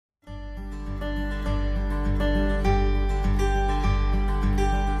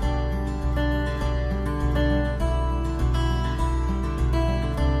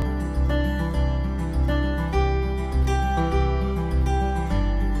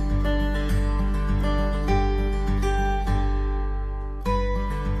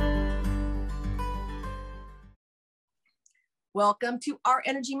Welcome to Our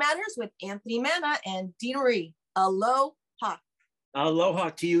Energy Matters with Anthony Manna and Dena Marie. Aloha. Aloha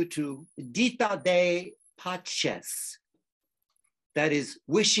to you too. Dita de Paces. That is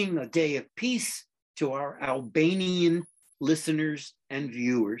wishing a day of peace to our Albanian listeners and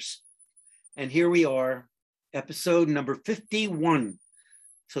viewers. And here we are, episode number 51.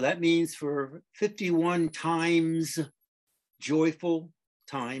 So that means for 51 times, joyful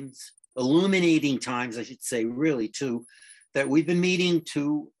times, illuminating times, I should say, really, too, that we've been meeting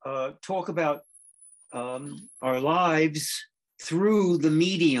to talk about our lives through the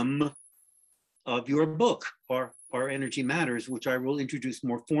medium of your book, Our Energy Matters, which I will introduce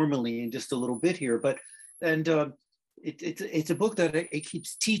more formally in just a little bit here. It's a book that it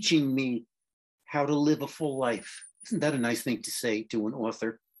keeps teaching me how to live a full life. Isn't that a nice thing to say to an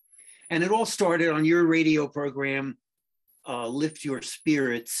author? And it all started on your radio program, Lift Your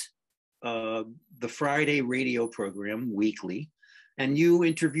Spirits, the Friday radio program, weekly. And you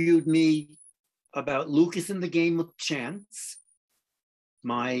interviewed me about Loukas and the Game of Chance,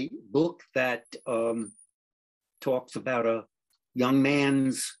 my book that talks about a young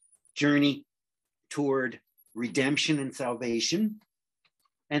man's journey toward redemption and salvation.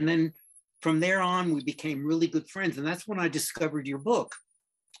 And then from there on, we became really good friends. And that's when I discovered your book.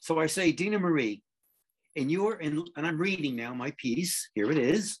 So I say, Dena Marie, and I'm reading now my piece, here it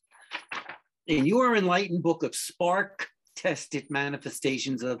is. In your enlightened book of spark-tested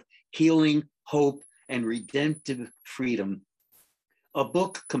manifestations of healing, hope, and redemptive freedom, a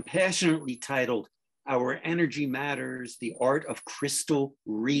book compassionately titled Our Energy Matters, The Art of Crystal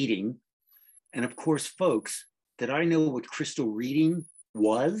Reading. And of course, folks, did I know what crystal reading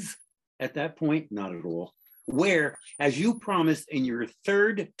was at that point? Not at all. Where, as you promised in your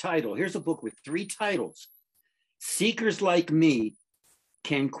third title, here's a book with 3 titles, seekers like me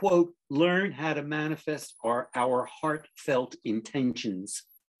can, quote, learn how to manifest our heartfelt intentions.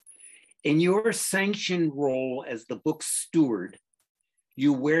 In your sanctioned role as the book's steward,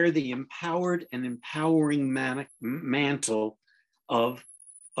 you wear the empowered and empowering mantle of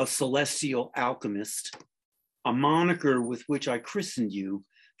a celestial alchemist, a moniker with which I christened you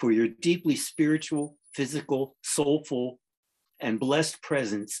for your deeply spiritual, physical, soulful, and blessed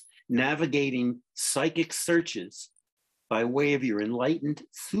presence, navigating psychic searches by way of your enlightened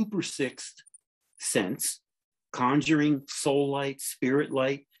super sixth sense, conjuring soul light, spirit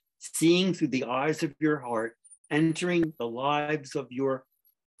light, seeing through the eyes of your heart, entering the lives of your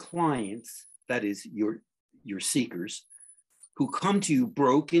clients, that is your seekers, who come to you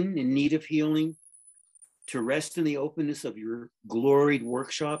broken, in need of healing, to rest in the openness of your gloried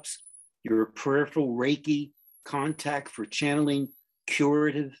workshops, your prayerful Reiki contact for channeling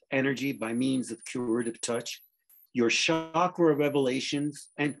curative energy by means of curative touch, your chakra revelations,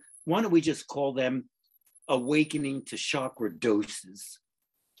 and why don't we just call them awakening to chakra doses?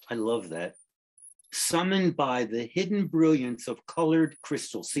 I love that. Summoned by the hidden brilliance of colored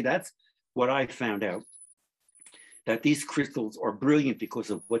crystals. See, that's what I found out, that these crystals are brilliant because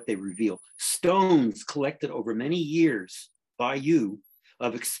of what they reveal. Stones collected over many years by you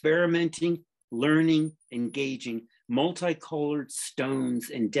of experimenting, learning, engaging, multicolored stones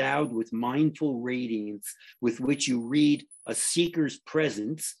endowed with mindful radiance with which you read a seeker's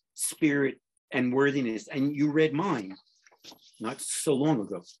presence, spirit, and worthiness. And you read mine not so long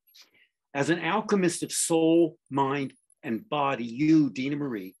ago. As an alchemist of soul, mind, and body, you, Dena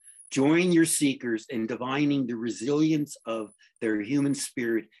Marie, join your seekers in divining the resilience of their human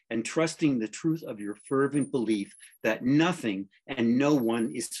spirit and trusting the truth of your fervent belief that nothing and no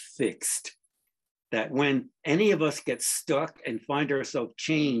one is fixed. That when any of us get stuck and find ourselves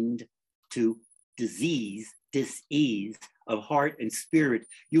chained to dis-ease of heart and spirit,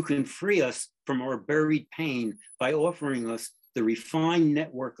 you can free us from our buried pain by offering us the refined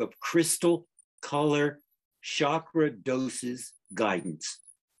network of crystal, color, chakra doses guidance.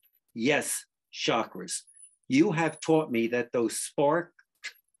 Yes, chakras. You have taught me that those spark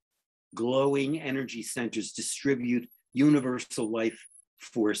glowing energy centers distribute universal life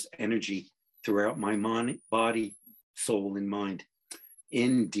force energy throughout my body, soul, and mind.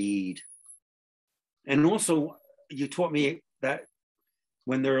 Indeed. And also, you taught me that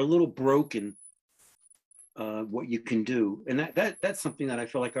when they're a little broken, what you can do. And that's something that I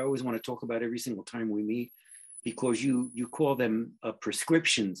feel like I always want to talk about every single time we meet, because you call them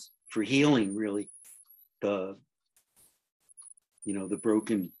prescriptions for healing, really, the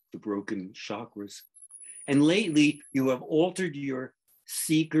broken chakras. And lately, you have altered your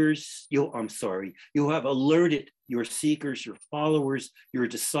seekers, you have alerted your seekers, your followers, your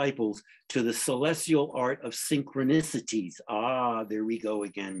disciples to the celestial art of synchronicities. Ah, there we go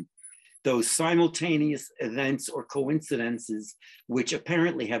again. those simultaneous events or coincidences which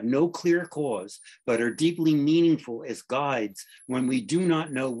apparently have no clear cause, but are deeply meaningful as guides when we do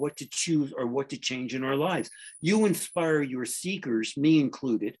not know what to choose or what to change in our lives. You inspire your seekers, me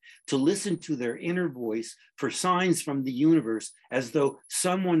included, to listen to their inner voice for signs from the universe as though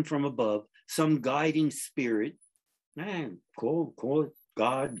someone from above, some guiding spirit, call it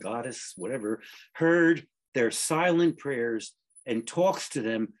God, goddess, whatever, heard their silent prayers and talks to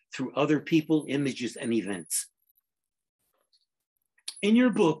them through other people, images, and events. In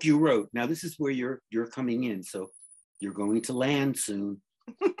your book, you wrote, now this is where you're coming in, so you're going to land soon.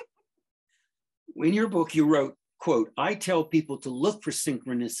 In your book, you wrote, quote, I tell people to look for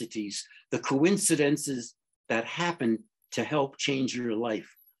synchronicities, the coincidences that happen to help change your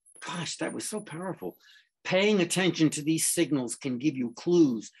life. Gosh, that was so powerful. Paying attention to these signals can give you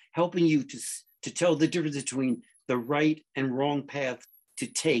clues, helping you to tell the difference between the right and wrong path to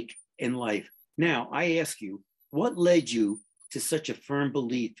take in life. Now, I ask you, what led you to such a firm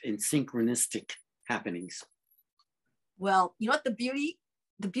belief in synchronistic happenings? Well, you know what the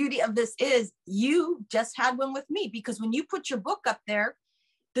beauty of this is? You just had one with me, because when you put your book up there,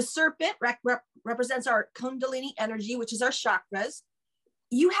 the serpent represents our Kundalini energy, which is our chakras.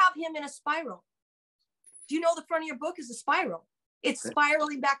 You have him in a spiral. Do you know the front of your book is a spiral? It's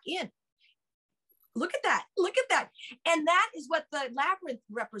spiraling back in. Look at that. Look at that. And that is what the labyrinth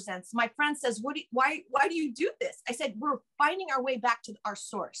represents. My friend says, why do you do this? I said, we're finding our way back to our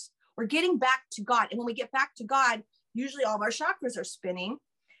source. We're getting back to God. And when we get back to God, usually all of our chakras are spinning.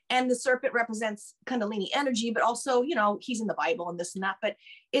 And the serpent represents Kundalini energy, but also, you know, he's in the Bible and this and that, but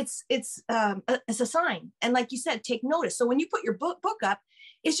it's a sign. And like you said, take notice. So when you put your book up,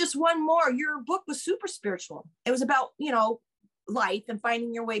 it's just one more. Your book was super spiritual. It was about, you know, life and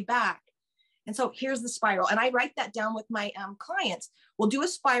finding your way back. And so here's the spiral. And I write that down with my clients. We'll do a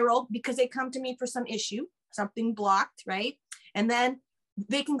spiral because they come to me for some issue, something blocked, right? And then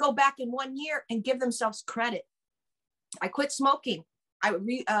they can go back in 1 year and give themselves credit. I quit smoking. I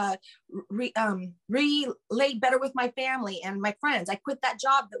relate better with my family and my friends. I quit that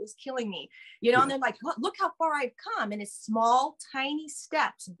job that was killing me, you know, and they're like, look how far I've come. And it's small, tiny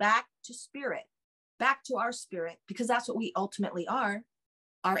steps back to spirit, back to our spirit, because that's what we ultimately are,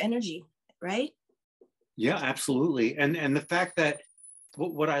 our energy, right? Yeah, absolutely. And the fact that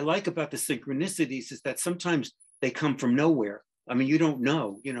what I like about the synchronicities is that sometimes they come from nowhere. I mean, you don't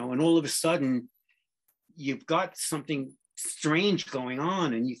know, you know, and all of a sudden you've got something strange going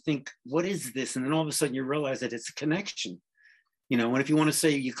on and you think, what is this? And then all of a sudden you realize that it's a connection, you know. And if you want to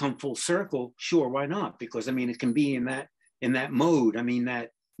say you come full circle, sure, why not? Because I mean, it can be in that mode. I mean, that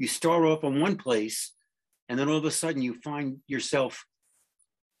you start off on one place and then all of a sudden you find yourself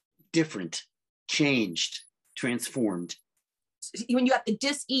different, changed, transformed. When you have the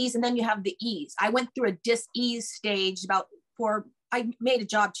dis-ease and then you have the ease. I went through a dis-ease stage I made a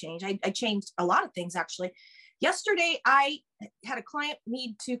job change. I changed a lot of things actually. Yesterday, I had a client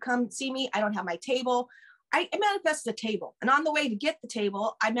need to come see me. I don't have my table. I manifested a table. And on the way to get the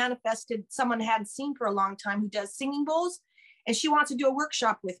table, I manifested someone I hadn't seen for a long time who does singing bowls. And she wants to do a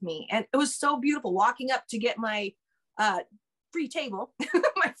workshop with me. And it was so beautiful walking up to get my free table,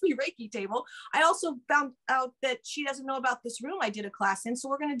 my free Reiki table. I also found out that she doesn't know about this room I did a class in. So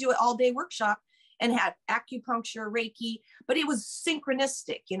we're going to do an all-day workshop and have acupuncture, Reiki. But it was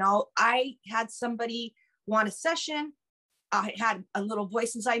synchronistic. You know, I had somebody want a session. I had a little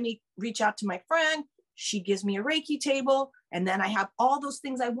voice inside me reach out to my friend. She gives me a Reiki table. And then I have all those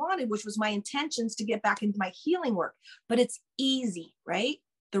things I wanted, which was my intentions to get back into my healing work. But it's easy, right?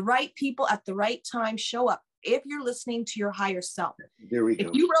 The right people at the right time show up. If you're listening to your higher self, There we go.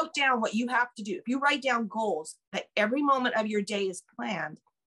 If you wrote down what you have to do, if you write down goals that every moment of your day is planned,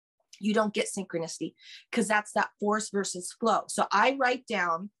 you don't get synchronicity, because that's that force versus flow. So I write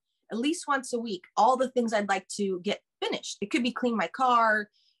down at least once a week all the things I'd like to get finished. It could be clean my car,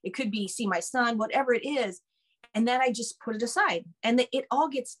 it could be see my son, whatever it is. And then I just put it aside and it all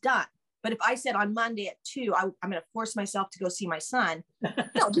gets done. But if I said on Monday at 2, I'm going to force myself to go see my son.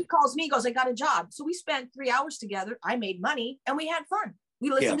 No, he calls me, goes, I got a job. So we spent 3 hours together. I made money and we had fun.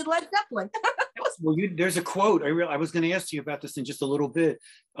 We listened to Led Zeppelin. Well, there's a quote. I was going to ask you about this in just a little bit.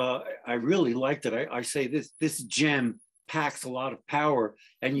 I really liked it. I say this gem packs a lot of power.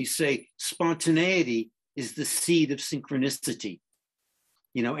 And you say spontaneity is the seed of synchronicity.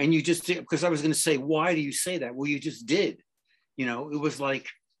 You know, and you just, because I was going to say, why do you say that? Well, you just did. You know, it was like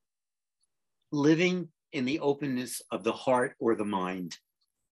living in the openness of the heart or the mind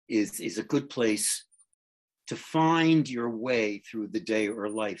is a good place to find your way through the day or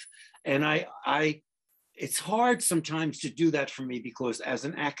life. And it's hard sometimes to do that for me because as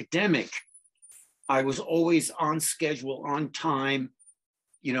an academic, I was always on schedule, on time,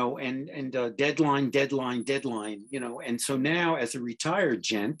 and deadline, And so now as a retired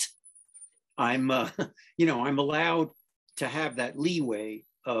gent, I'm, I'm allowed to have that leeway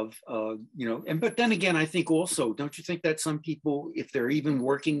of, but then again, I think also, don't you think that some people, if they're even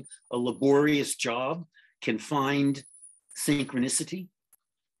working a laborious job, can find synchronicity?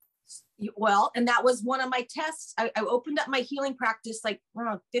 Well, and that was one of my tests. I opened up my healing practice like, I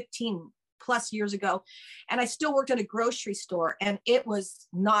don't know, 15 plus years ago. And I still worked at a grocery store and it was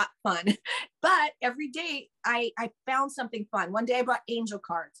not fun. But every day I found something fun. One day I brought angel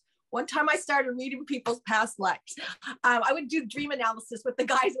cards. One time I started reading people's past lives. I would do dream analysis with the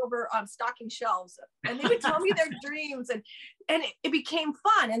guys over stocking shelves, and they would tell me their dreams, and it became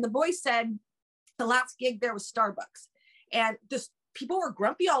fun. And the boy said the last gig there was Starbucks, and people were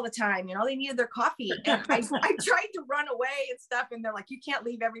grumpy all the time. They needed their coffee. And I tried to run away and stuff, and they're like, you can't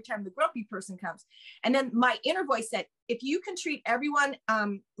leave every time the grumpy person comes. And then my inner voice said, if you can treat everyone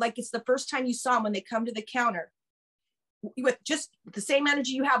like it's the first time you saw them when they come to the counter, with just the same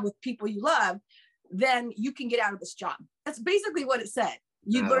energy you have with people you love, then you can get out of this job. That's basically what it said.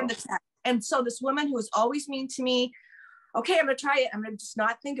 You learn the test. And so this woman who was always mean to me, okay, I'm going to try it. I'm going to just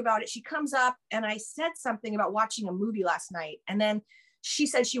not think about it. She comes up and I said something about watching a movie last night. And then she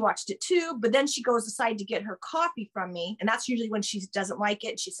said she watched it too, but then she goes aside to get her coffee from me. And that's usually when she doesn't like it.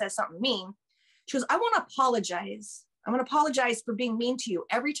 And she says something mean. She goes, I want to apologize. I want to apologize for being mean to you.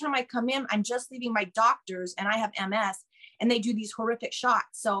 Every time I come in, I'm just leaving my doctors and I have MS. And they do these horrific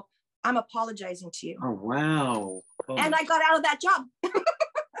shots. So I'm apologizing to you. Oh, wow. Oh. And I got out of that job.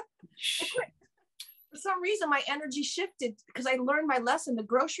 For some reason, my energy shifted because I learned my lesson. The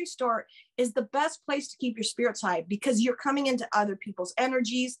grocery store is the best place to keep your spirits high because you're coming into other people's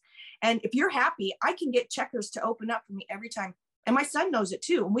energies. And if you're happy, I can get checkers to open up for me every time. And my son knows it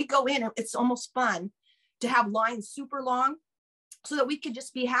too. When we go in, it's almost fun to have lines super long, so that we could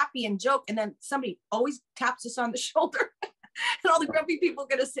just be happy and joke. And then somebody always taps us on the shoulder and all the grumpy people are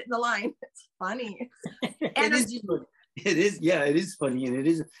going to sit in the line. It's funny. It is. Yeah, it is funny. And it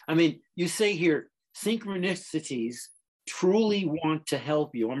is, you say here, synchronicities truly want to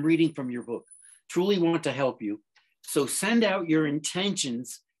help you. I'm reading from your book, truly want to help you. So send out your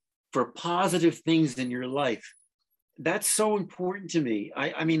intentions for positive things in your life. That's so important to me.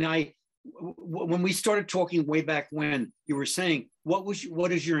 When we started talking way back when, you were saying,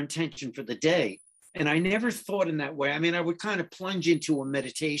 what is your intention for the day? And I never thought in that way. I would kind of plunge into a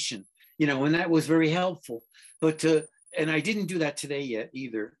meditation, and that was very helpful. And I didn't do that today yet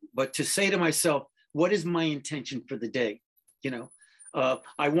either, but to say to myself, what is my intention for the day?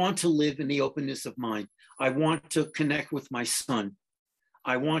 I want to live in the openness of mind. I want to connect with my son.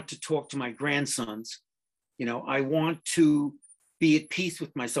 I want to talk to my grandsons. I want to be at peace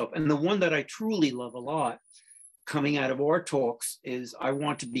with myself. And the one that I truly love a lot coming out of our talks is I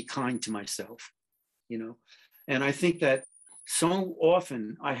want to be kind to myself, and I think that so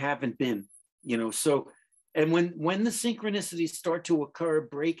often I haven't been, and when the synchronicities start to occur,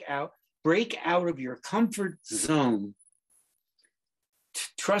 break out of your comfort zone,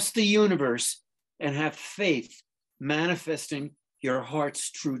 trust the universe and have faith manifesting your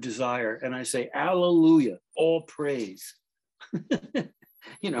heart's true desire. And I say, hallelujah, all praise.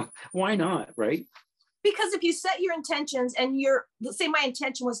 Why not, right? Because if you set your intentions and let's say my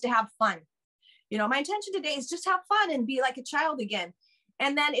intention was to have fun, my intention today is just have fun and be like a child again.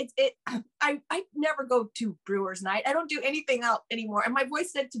 And then I never go to Brewers Night. I don't do anything else anymore. And my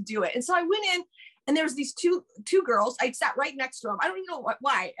voice said to do it. And so I went in and there was these two girls. I sat right next to them. I don't even know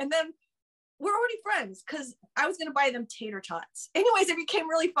why. And then we're already friends because I was going to buy them tater tots. Anyways, it became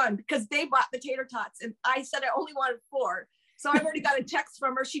really fun because they bought the tater tots and I said I only wanted 4. So I've already got a text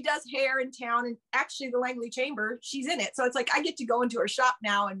from her. She does hair in town, and actually the Langley Chamber, she's in it. So it's like I get to go into her shop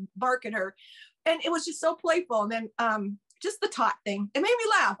now and bark at her. And it was just so playful. And then just the tot thing, it made me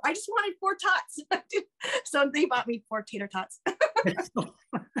laugh. I just wanted 4 tots. So they bought me 4 tater tots. I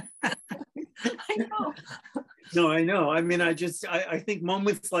know. No, I know. I think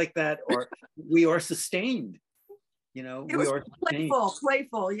moments like that we are sustained. It was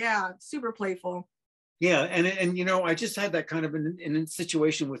playful. Yeah, super playful. Yeah, and I just had that kind of in a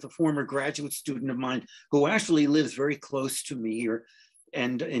situation with a former graduate student of mine who actually lives very close to me here,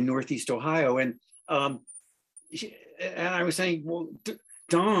 and in Northeast Ohio, and I was saying, well,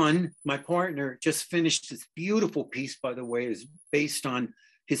 Don, my partner, just finished this beautiful piece. By the way, is based on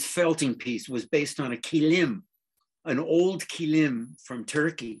his felting piece was based on a kilim, an old kilim from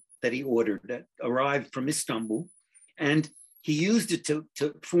Turkey that he ordered that arrived from Istanbul, and he used it to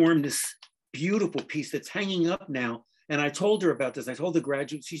form this beautiful piece that's hanging up now. And I told her about this. I told the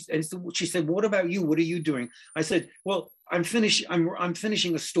graduate, she said, what about you? What are you doing? I said, well, I'm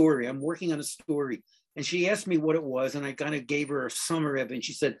finishing a story. I'm working on a story. And she asked me what it was. And I kind of gave her a summary of it. And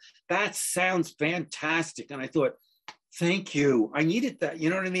she said, that sounds fantastic. And I thought, thank you. I needed that. You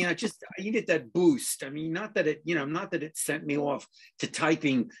know what I mean? I needed that boost. I mean, not that it sent me off to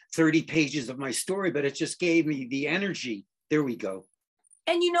typing 30 pages of my story, but it just gave me the energy. There we go.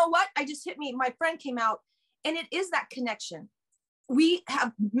 And you know what? My friend came out, and it is that connection. We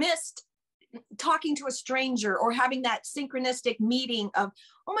have missed talking to a stranger or having that synchronistic meeting of,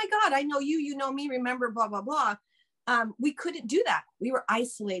 oh my God, I know you, you know me, remember, blah, blah, blah. We couldn't do that. We were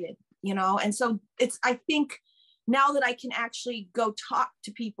isolated, and so I think now that I can actually go talk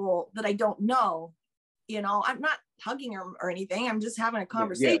to people that I don't know, I'm not hugging them or anything. I'm just having a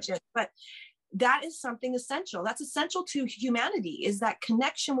conversation, but that is something essential. That's essential to humanity, is that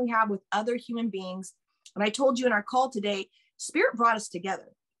connection we have with other human beings. And I told you in our call today, Spirit brought us together,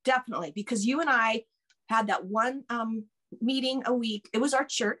 definitely, because you and I had that one meeting a week. It was our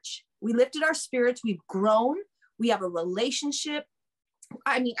church. We lifted our spirits. We've grown. We have a relationship.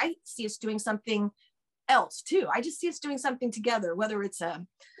 I mean, I see us doing something else too. I just see us doing something together, whether it's a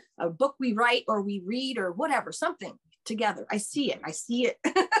book we write or we read or whatever, something together. I see it.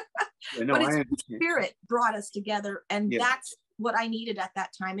 But it's Spirit brought us together. And that's what I needed at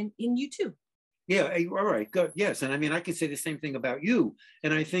that time. And in you too. Yeah. All right. Good. Yes. And I mean, I can say the same thing about you.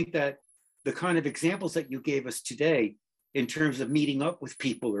 And I think that the kind of examples that you gave us today in terms of meeting up with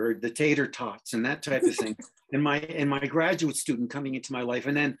people or the tater tots and that type of thing, and my graduate student coming into my life.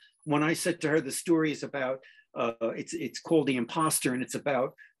 And then when I said to her, the story is about, it's called The Imposter, and it's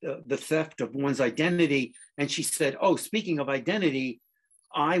about the theft of one's identity. And she said, oh, speaking of identity,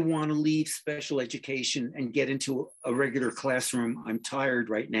 I want to leave special education and get into a regular classroom. I'm tired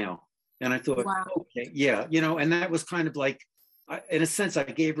right now. And I thought, wow. Okay, yeah, and that was kind of like, in a sense, I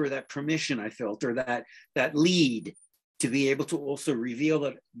gave her that permission, I felt, or that lead to be able to also reveal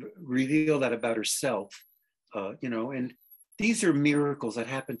that about herself, and these are miracles that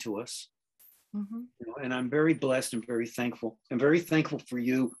happen to us. Mm-hmm. And I'm very blessed and very thankful. I'm very thankful for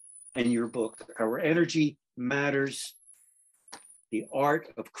you and your book, Our Energy Matters, The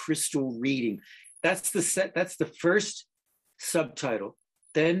Art of Crystal Reading. That's the first subtitle.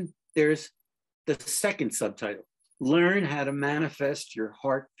 Then there's the second subtitle, Learn How to Manifest Your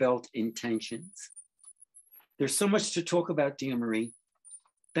Heartfelt Intentions. There's so much to talk about, Dena Marie.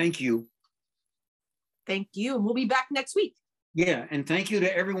 Thank you. Thank you. We'll be back next week. Yeah, and thank you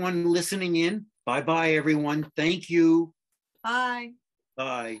to everyone listening in. Bye-bye, everyone. Thank you. Bye.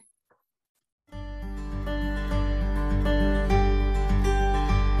 Bye.